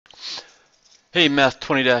Hey Math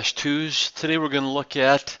 20-2s, today we're going to look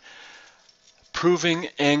at proving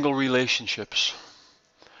angle relationships.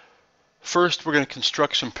 First we're going to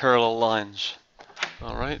construct some parallel lines.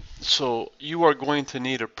 Alright, so you are going to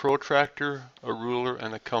need a protractor, a ruler,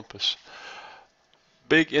 and a compass.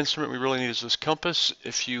 Big instrument we really need is this compass.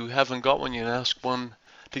 If you haven't got one, you can ask to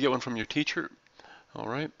get one from your teacher.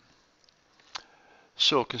 Alright,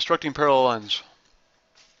 so constructing parallel lines.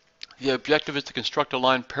 The objective is to construct a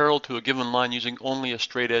line parallel to a given line using only a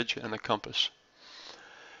straight edge and a compass.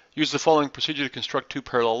 Use the following procedure to construct two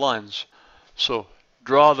parallel lines. So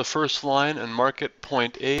draw the first line and mark it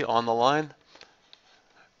point A on the line.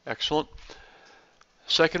 Excellent.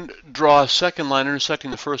 Second, draw a second line intersecting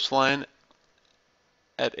the first line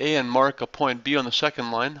at A and mark a point B on the second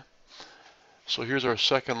line. So here's our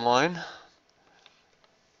second line.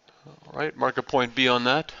 All right, mark a point B on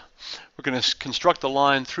that. We're going to construct a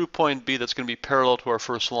line through point B that's going to be parallel to our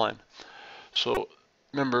first line. So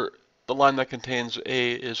remember, the line that contains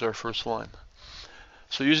A is our first line.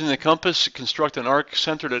 So using the compass, construct an arc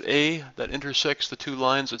centered at A that intersects the two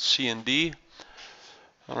lines at C and D.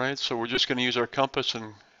 Alright, so we're just going to use our compass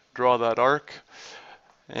and draw that arc.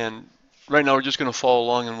 And right now we're just going to follow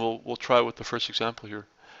along and we'll try with the first example here.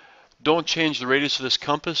 Don't change the radius of this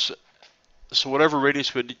compass. So whatever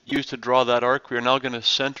radius we'd use to draw that arc, we are now going to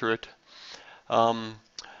center it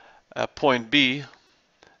at point B.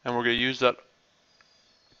 And we're going to use that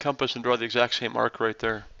compass and draw the exact same arc right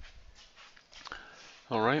there.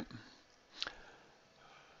 Alright.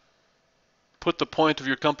 Put the point of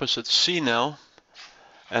your compass at C now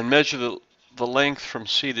and measure the length from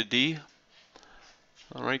C to D.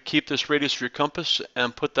 Alright, keep this radius of your compass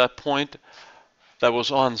and put that point that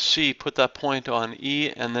was on C, put that point on E,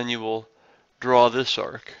 and then you will draw this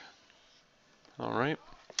arc. Alright.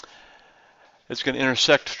 It's going to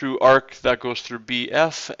intersect through arc that goes through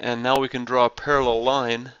BF, and now we can draw a parallel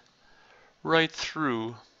line right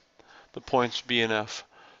through the points B and F.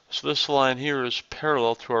 So this line here is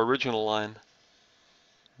parallel to our original line.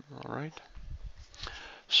 Alright.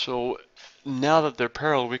 So now that they're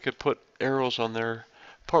parallel, we could put arrows on there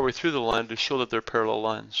partway through the line to show that they're parallel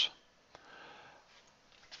lines.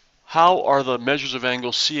 How are the measures of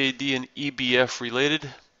angles CAD and EBF related?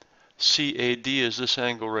 CAD is this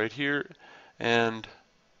angle right here, and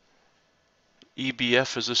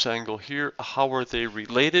EBF is this angle here. How are they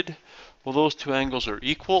related? Well, those two angles are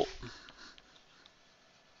equal.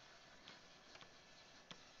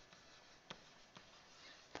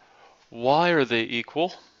 Why are they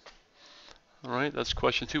equal? All right, that's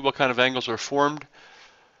question 2. What kind of angles are formed?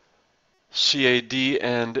 CAD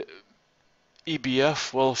and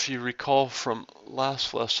EBF, well, if you recall from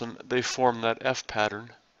last lesson, they form that F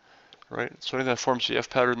pattern, right? So anything that forms the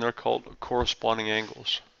F pattern, they're called corresponding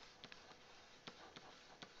angles.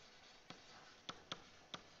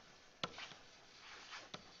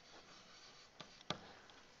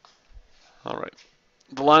 All right.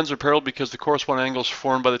 The lines are parallel because the corresponding angles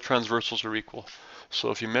formed by the transversals are equal.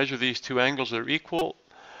 So if you measure these two angles that are equal,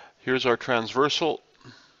 here's our transversal.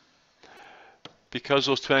 Because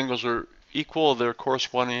those two angles are equal, they're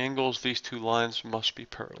corresponding angles, these two lines must be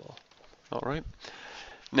parallel. All right.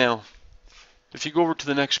 Now, if you go over to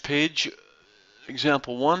the next page,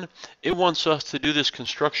 example 1, it wants us to do this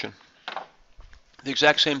construction. The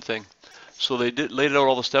exact same thing. So they laid out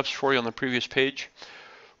all the steps for you on the previous page.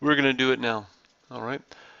 We're going to do it now. All right.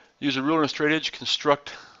 Use a ruler and a straight edge,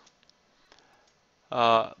 construct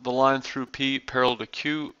the line through P parallel to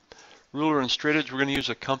Q. Ruler and straight edge, we're going to use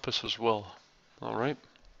a compass as well. All right.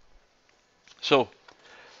 So,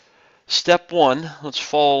 step 1, let's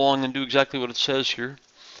follow along and do exactly what it says here.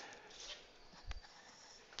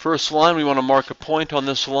 First line, we want to mark a point on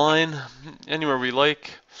this line anywhere we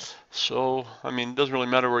like. So, I mean, it doesn't really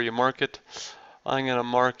matter where you mark it. I'm going to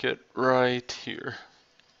mark it right here.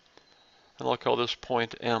 And I'll call this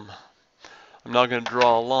point M. I'm now going to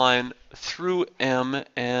draw a line through M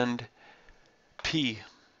and P.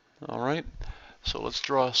 All right. So let's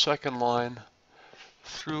draw a second line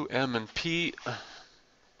through M and P.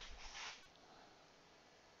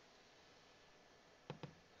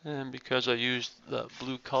 And because I used that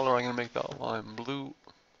blue color, I'm going to make that line blue.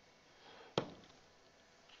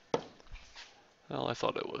 Well, I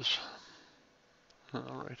thought it was.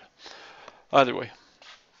 All right. Either way.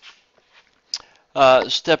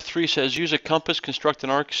 Step 3 says use a compass, construct an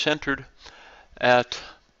arc centered at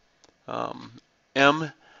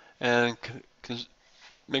M, and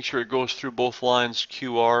make sure it goes through both lines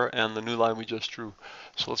QR and the new line we just drew.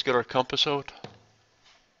 So let's get our compass out.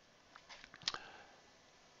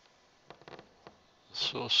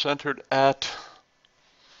 So centered at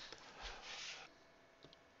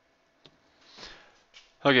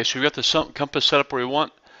Okay, so we've got the compass set up where we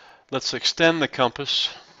want. Let's extend the compass.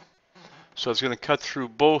 So it's going to cut through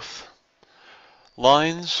both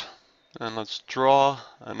lines, and let's draw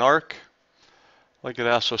an arc like it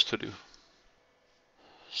asks us to do.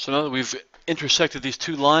 So now that we've intersected these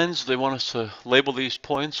two lines, they want us to label these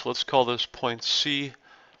points. Let's call this point C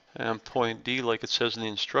and point D like it says in the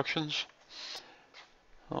instructions.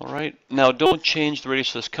 All right, now don't change the radius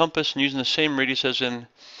of this compass, and using the same radius as in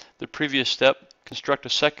the previous step, construct a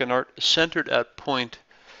second arc centered at point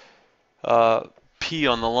P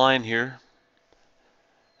on the line here,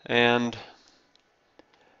 and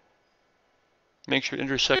make sure it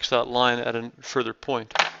intersects that line at a further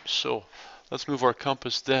point. So let's move our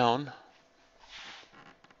compass down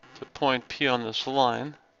to point P on this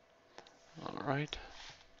line. All right.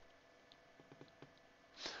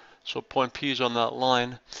 So point P is on that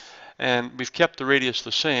line, and we've kept the radius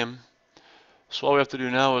the same. So all we have to do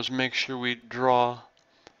now is make sure we draw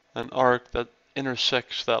an arc that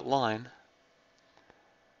intersects that line,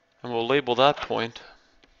 and we'll label that point,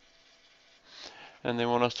 and they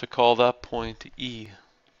want us to call that point E.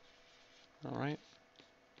 All right.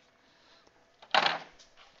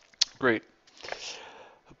 Great.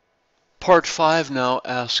 Part 5 now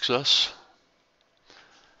asks us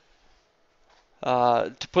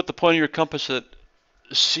to put the point of your compass at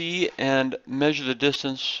C and measure the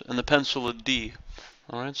distance and the pencil at D.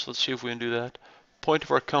 All right, so let's see if we can do that. Point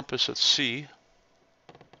of our compass at C,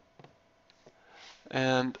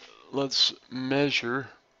 and let's measure.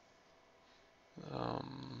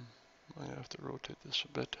 I'm going to have to rotate this a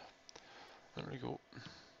bit. There we go.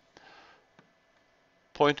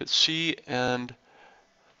 Point at C and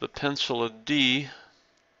the pencil at D.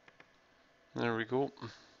 There we go.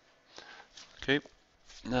 Okay,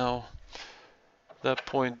 now that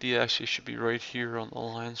point D actually should be right here on the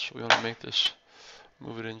line, so we want to make this,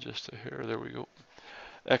 move it in just a hair. There we go.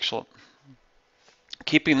 Excellent.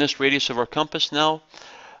 Keeping this radius of our compass now,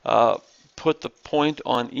 put the point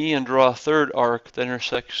on E and draw a third arc that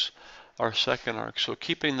intersects our second arc. So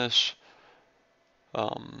keeping this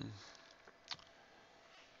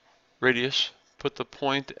radius, put the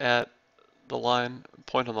point at the line,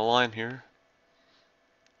 point on the line here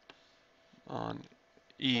on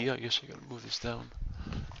E. I guess I got to move this down.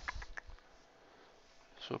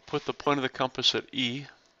 So put the point of the compass at E,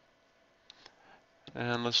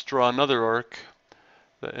 and let's draw another arc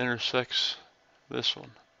that intersects this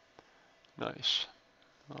one. Nice.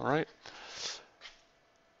 All right.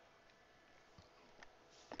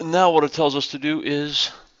 And now what it tells us to do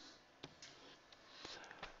is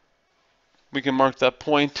we can mark that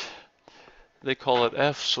point. They call it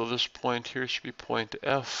F, so this point here should be point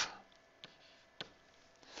F.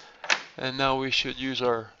 And now we should use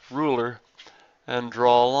our ruler and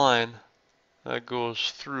draw a line that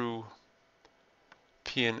goes through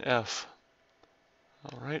P and F.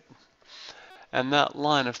 All right. And that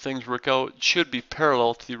line, if things work out, should be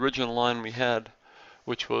parallel to the original line we had,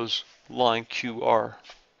 which was line QR.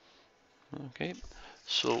 Okay.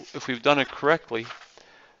 So if we've done it correctly,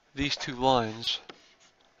 these two lines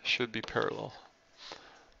should be parallel.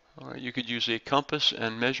 All right. You could use a compass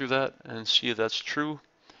and measure that and see if that's true,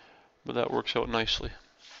 but that works out nicely.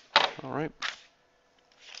 All right.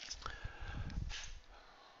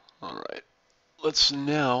 All right. Let's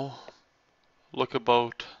now look at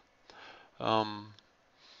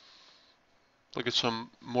some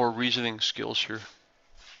more reasoning skills here.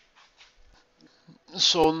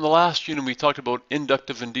 So in the last unit we talked about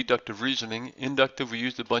inductive and deductive reasoning. Inductive, we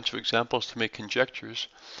used a bunch of examples to make conjectures.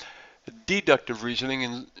 Deductive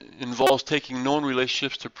reasoning involves taking known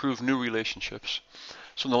relationships to prove new relationships.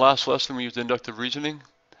 So in the last lesson we used inductive reasoning.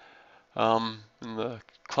 In the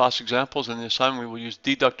class examples and the assignment we will use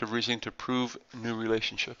deductive reasoning to prove new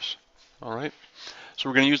relationships. All right. So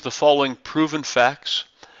we're going to use the following proven facts.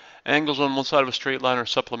 Angles on one side of a straight line are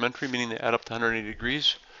supplementary, meaning they add up to 180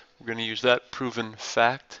 degrees. We're going to use that proven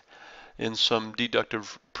fact in some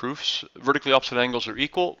deductive proofs. Vertically opposite angles are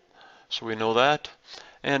equal, so we know that.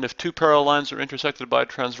 And if two parallel lines are intersected by a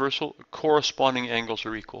transversal, corresponding angles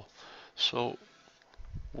are equal. So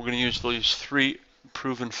we're going to use these three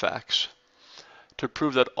proven facts to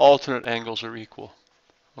prove that alternate angles are equal.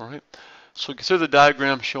 All right. So consider the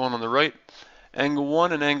diagram shown on the right. Angle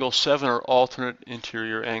 1 and angle 7 are alternate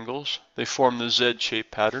interior angles. They form the Z-shaped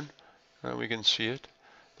pattern. All right, we can see it.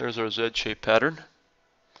 There's our Z-shaped pattern.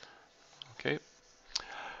 Okay.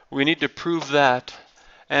 We need to prove that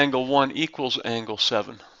angle 1 equals angle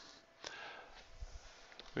 7.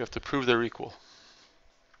 We have to prove they're equal.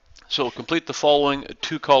 So we'll complete the following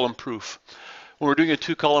two-column proof. When we're doing a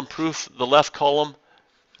two-column proof, the left column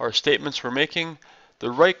are statements we're making. The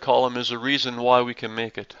right column is the reason why we can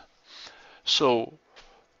make it. So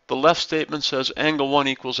the left statement says angle 1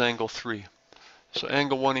 equals angle 3. So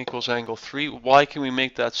angle 1 equals angle 3. Why can we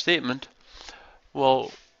make that statement?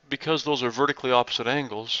 Well, because those are vertically opposite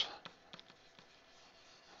angles,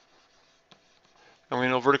 and we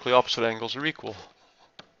know vertically opposite angles are equal.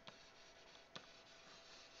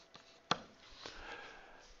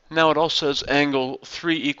 Now it also says angle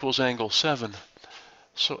 3 equals angle 7.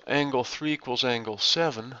 So angle 3 equals angle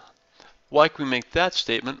 7. Why can we make that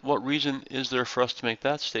statement? What reason is there for us to make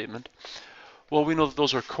that statement? Well, we know that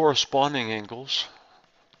those are corresponding angles.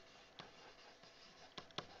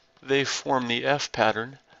 They form the F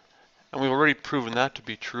pattern, and we've already proven that to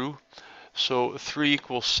be true. So 3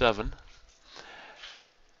 equals 7.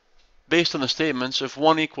 Based on the statements, if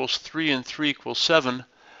 1 equals 3 and 3 equals 7,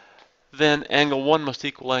 then angle 1 must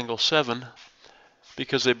equal angle 7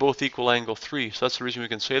 because they both equal angle 3. So that's the reason we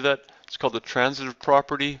can say that. It's called the transitive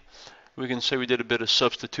property. We can say we did a bit of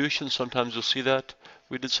substitution. Sometimes you'll see that.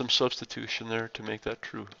 We did some substitution there to make that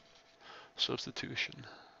true. Substitution.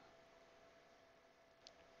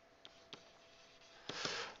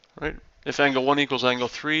 Right? If angle 1 equals angle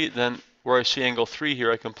 3, then where I see angle 3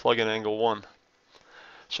 here, I can plug in angle 1.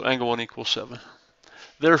 So angle 1 equals 7.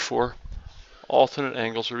 Therefore, alternate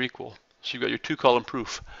angles are equal. So you've got your two-column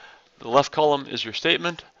proof. The left column is your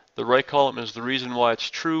statement. The right column is the reason why it's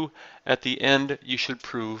true. At the end, you should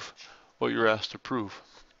prove what you're asked to prove.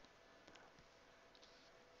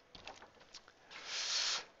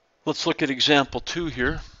 Let's look at example 2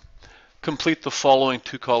 here. Complete the following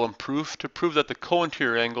two-column proof to prove that the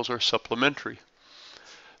co-interior angles are supplementary.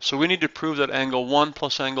 So we need to prove that angle 1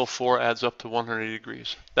 plus angle 4 adds up to 180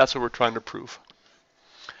 degrees. That's what we're trying to prove.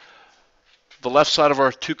 The left side of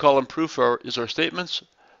our two-column proof is our statements.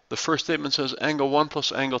 The first statement says angle 1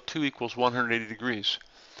 plus angle 2 equals 180 degrees.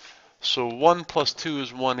 So 1 plus 2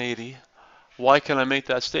 is 180. Why can I make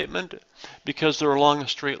that statement? Because they're along a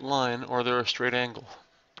straight line or they're a straight angle.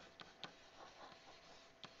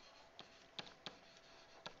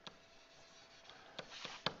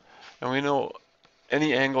 And we know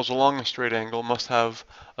any angles along a straight angle must have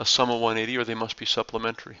a sum of 180 or they must be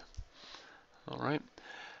supplementary. All right.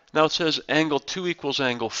 Now it says angle 2 equals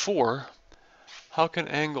angle 4. How can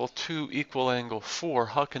angle 2 equal angle 4?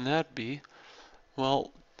 How can that be?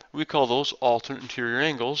 Well, we call those alternate interior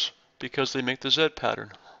angles because they make the Z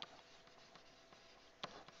pattern.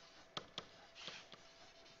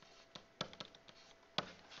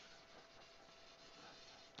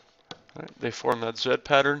 Right. They form that Z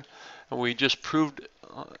pattern, and we just proved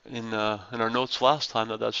in our notes last time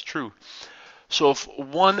that that's true. So if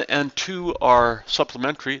 1 and 2 are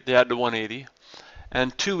supplementary, they add to 180,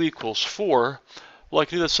 and 2 equals 4, well, I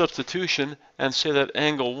can do that substitution and say that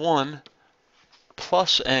angle 1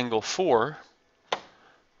 plus angle 4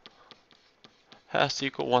 has to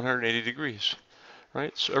equal 180 degrees.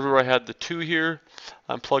 Right? So everywhere I had the 2 here,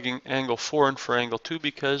 I'm plugging angle 4 in for angle 2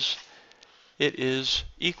 because it is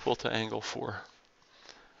equal to angle 4.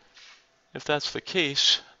 If that's the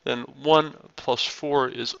case, then 1 plus 4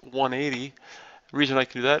 is 180. The reason I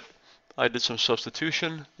can do that, I did some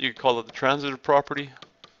substitution. You could call it the transitive property.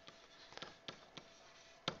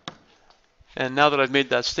 And now that I've made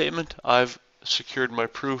that statement, I've secured my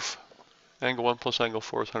proof. Angle 1 plus angle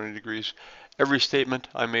 4 is 180 degrees. Every statement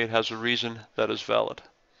I made has a reason that is valid.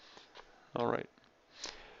 All right.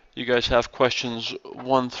 You guys have questions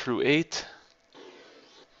 1 through 8.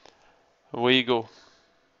 Away you go.